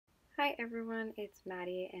Hi everyone, it's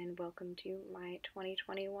Maddie and welcome to my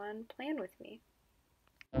 2021 plan with me.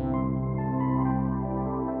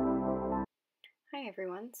 Hi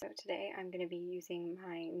everyone, so today I'm going to be using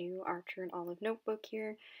my new Archer and Olive notebook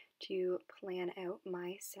here to plan out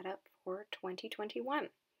my setup for 2021.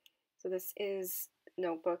 So this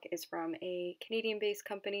notebook is from a Canadian-based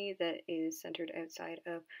company that is centered outside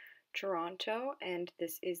of Toronto, and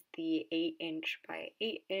this is the 8-inch by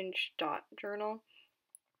 8-inch dot journal.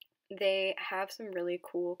 They have some really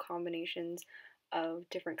cool combinations of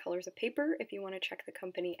different colors of paper if you want to check the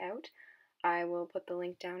company out. I will put the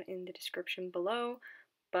link down in the description below,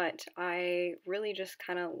 but I really just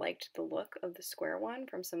kind of liked the look of the square one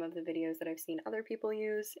from some of the videos that I've seen other people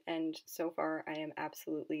use, and so far I am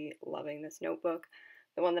absolutely loving this notebook.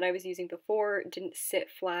 The one that I was using before didn't sit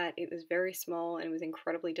flat, it was very small, and it was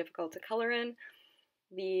incredibly difficult to color in.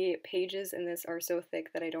 The pages in this are so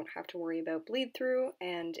thick that I don't have to worry about bleed through,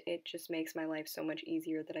 and it just makes my life so much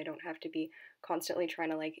easier that I don't have to be constantly trying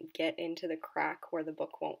to get into the crack where the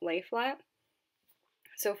book won't lay flat.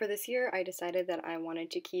 So for this year, I decided that I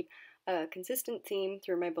wanted to keep a consistent theme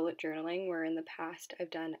through my bullet journaling, where in the past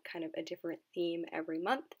I've done kind of a different theme every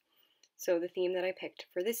month. So the theme that I picked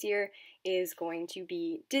for this year is going to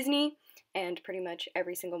be Disney, and pretty much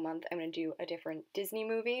every single month I'm going to do a different Disney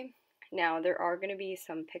movie. Now, there are going to be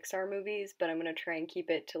some Pixar movies, but I'm going to try and keep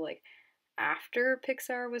it to after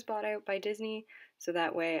Pixar was bought out by Disney, so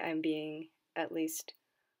that way I'm being at least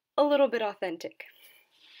a little bit authentic.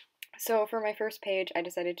 So for my first page, I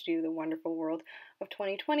decided to do The Wonderful World of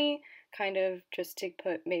 2020, kind of just to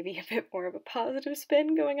put maybe a bit more of a positive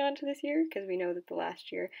spin going on to this year, because we know that the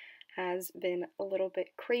last year has been a little bit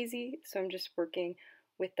crazy, so I'm just working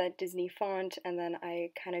with that Disney font, and then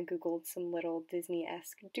I kind of googled some little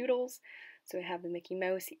Disney-esque doodles. So I have the Mickey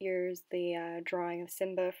Mouse ears, the drawing of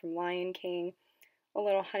Simba from Lion King, a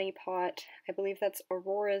little honey pot, I believe that's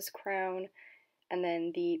Aurora's crown, and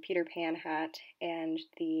then the Peter Pan hat and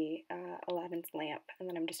the Aladdin's lamp. And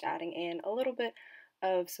then I'm just adding in a little bit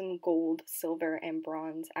of some gold, silver, and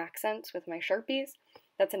bronze accents with my Sharpies.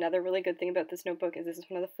 That's another really good thing about this notebook, is this is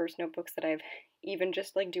one of the first notebooks that I've even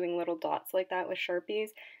just doing little dots like that with Sharpies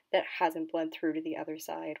that hasn't bled through to the other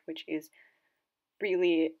side, which is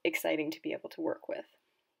really exciting to be able to work with.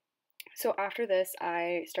 So after this,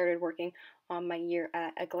 I started working on my year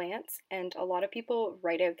at a glance, and a lot of people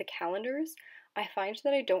write out the calendars. I find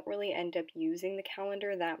that I don't really end up using the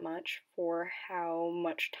calendar that much for how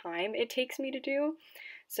much time it takes me to do.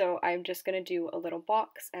 So I'm just going to do a little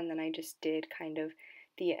box, and then I just did kind of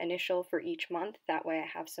the initial for each month. That way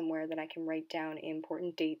I have somewhere that I can write down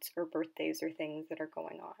important dates or birthdays or things that are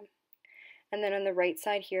going on. And then on the right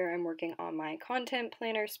side here, I'm working on my content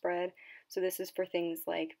planner spread. So this is for things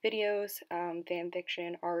like videos, fan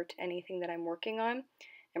fiction, art, anything that I'm working on.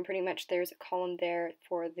 And pretty much there's a column there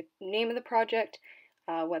for the name of the project,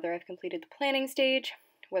 whether I've completed the planning stage,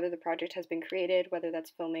 whether the project has been created, whether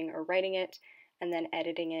that's filming or writing it, and then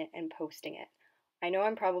editing it and posting it. I know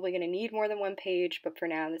I'm probably going to need more than one page, but for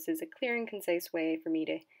now this is a clear and concise way for me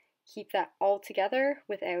to keep that all together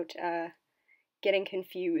without getting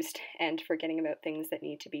confused and forgetting about things that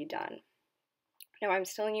need to be done. Now, I'm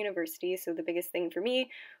still in university, so the biggest thing for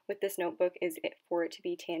me with this notebook is for it to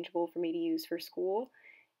be tangible for me to use for school.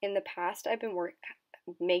 In the past, I've been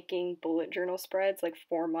making bullet journal spreads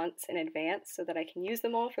 4 months in advance so that I can use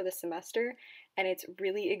them all for the semester, and it's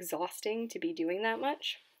really exhausting to be doing that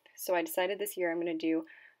much. So I decided this year I'm going to do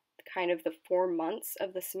kind of the 4 months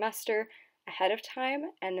of the semester ahead of time,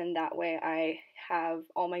 and then that way I have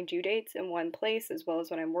all my due dates in one place as well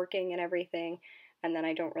as when I'm working and everything, and then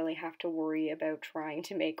I don't really have to worry about trying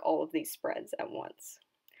to make all of these spreads at once.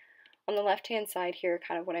 On the left hand side here,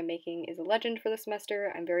 kind of what I'm making is a legend for the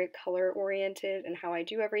semester. I'm very color oriented in how I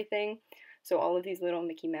do everything, so all of these little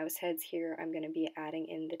Mickey Mouse heads here, I'm going to be adding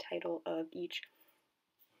in the title of each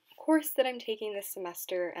course that I'm taking this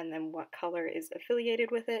semester and then what color is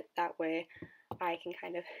affiliated with it. That way I can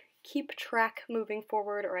kind of keep track moving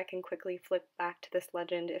forward, or I can quickly flip back to this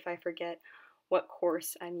legend if I forget what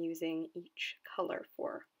course I'm using each color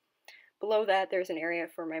for. Below that, there's an area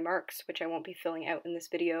for my marks, which I won't be filling out in this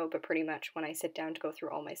video, but pretty much when I sit down to go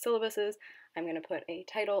through all my syllabuses, I'm going to put a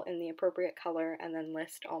title in the appropriate color and then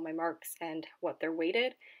list all my marks and what they're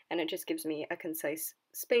weighted, and it just gives me a concise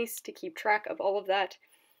space to keep track of all of that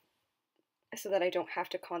so that I don't have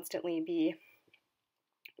to constantly be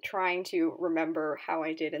trying to remember how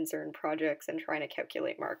I did in certain projects and trying to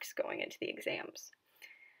calculate marks going into the exams.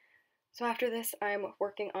 So after this, I'm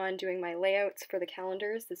working on doing my layouts for the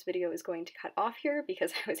calendars. This video is going to cut off here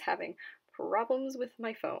because I was having problems with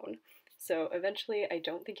my phone. So eventually, I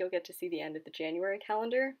don't think you'll get to see the end of the January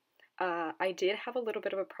calendar. I did have a little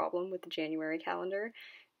bit of a problem with the January calendar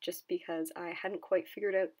just because I hadn't quite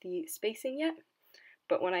figured out the spacing yet.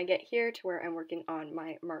 But when I get here to where I'm working on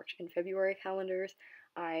my March and February calendars,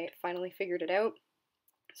 I finally figured it out.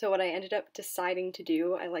 So what I ended up deciding to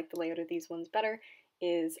do, I like the layout of these ones better,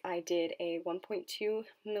 is I did a 1.2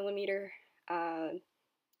 millimeter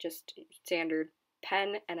just standard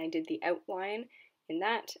pen, and I did the outline in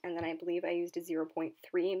that, and then I believe I used a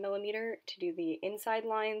 0.3 millimeter to do the inside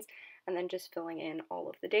lines, and then just filling in all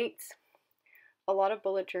of the dates. A lot of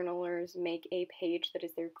bullet journalers make a page that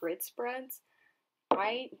is their grid spreads.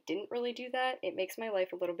 I didn't really do that. It makes my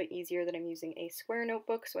life a little bit easier that I'm using a square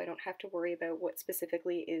notebook, so I don't have to worry about what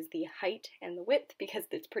specifically is the height and the width, because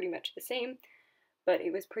it's pretty much the same. But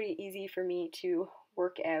it was pretty easy for me to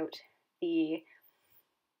work out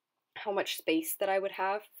how much space that I would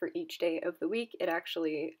have for each day of the week. It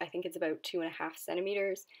actually, I think it's about 2.5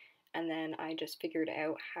 centimeters, and then I just figured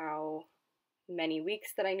out how many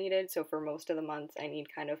weeks that I needed. So for most of the months, I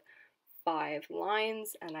need kind of 5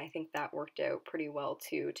 lines, and I think that worked out pretty well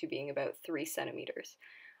too, to being about 3 centimeters.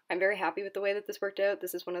 I'm very happy with the way that this worked out.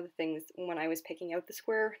 This is one of the things when I was picking out the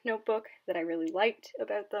square notebook that I really liked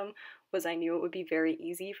about them, was I knew it would be very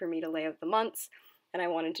easy for me to lay out the months, and I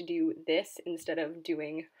wanted to do this instead of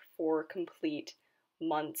doing 4 complete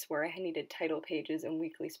months where I needed title pages and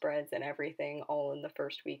weekly spreads and everything all in the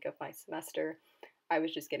first week of my semester. I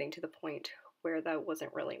was just getting to the point where that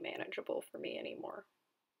wasn't really manageable for me anymore.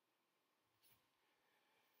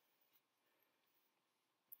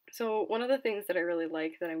 So one of the things that I really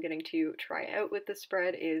like that I'm getting to try out with this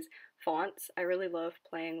spread is fonts. I really love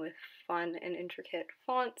playing with fun and intricate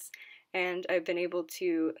fonts, and I've been able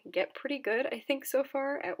to get pretty good, I think, so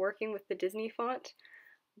far at working with the Disney font.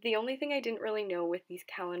 The only thing I didn't really know with these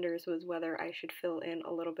calendars was whether I should fill in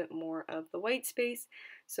a little bit more of the white space,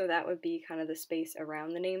 so that would be kind of the space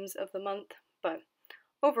around the names of the month, but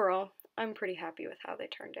overall, I'm pretty happy with how they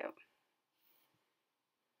turned out.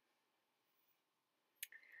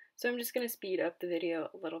 So I'm just going to speed up the video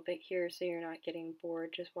a little bit here so you're not getting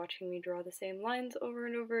bored just watching me draw the same lines over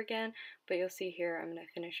and over again, but you'll see here I'm going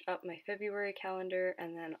to finish up my February calendar,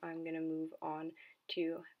 and then I'm going to move on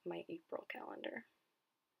to my April calendar.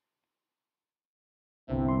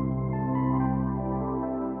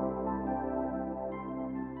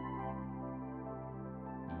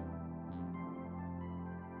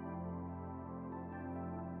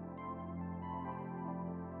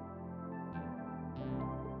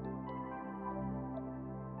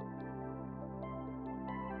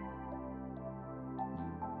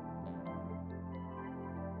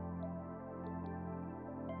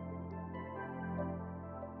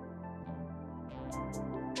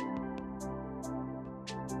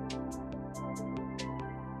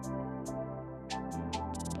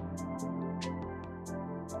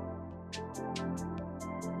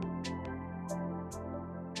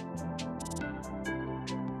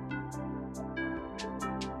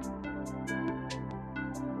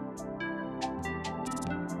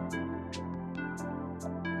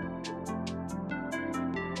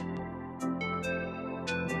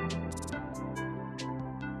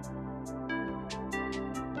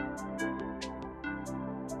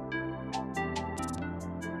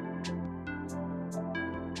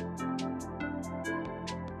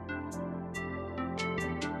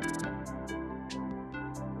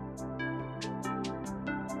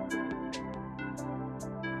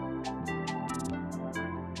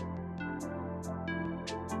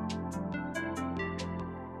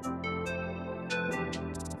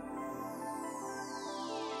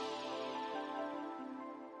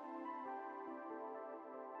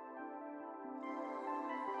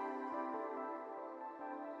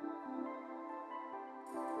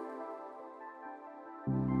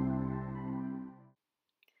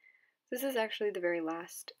 This is actually the very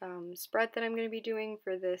last spread that I'm going to be doing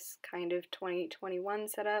for this kind of 2021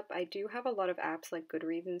 setup. I do have a lot of apps like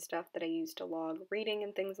Goodreads and stuff that I use to log reading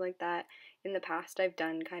and things like that. In the past I've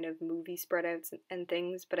done kind of movie spread outs and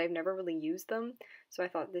things, but I've never really used them. So I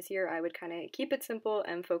thought this year I would kind of keep it simple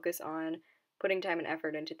and focus on putting time and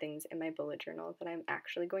effort into things in my bullet journal that I'm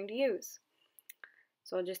actually going to use.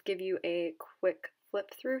 So I'll just give you a quick flip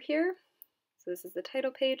through here. So this is the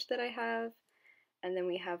title page that I have. And then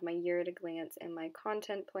we have my year at a glance and my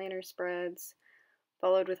content planner spreads,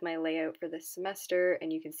 followed with my layout for this semester,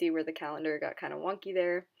 and you can see where the calendar got kind of wonky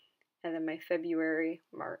there, and then my February,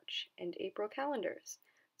 March, and April calendars.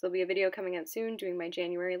 So there'll be a video coming out soon doing my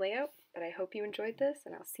January layout, but I hope you enjoyed this,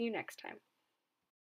 and I'll see you next time.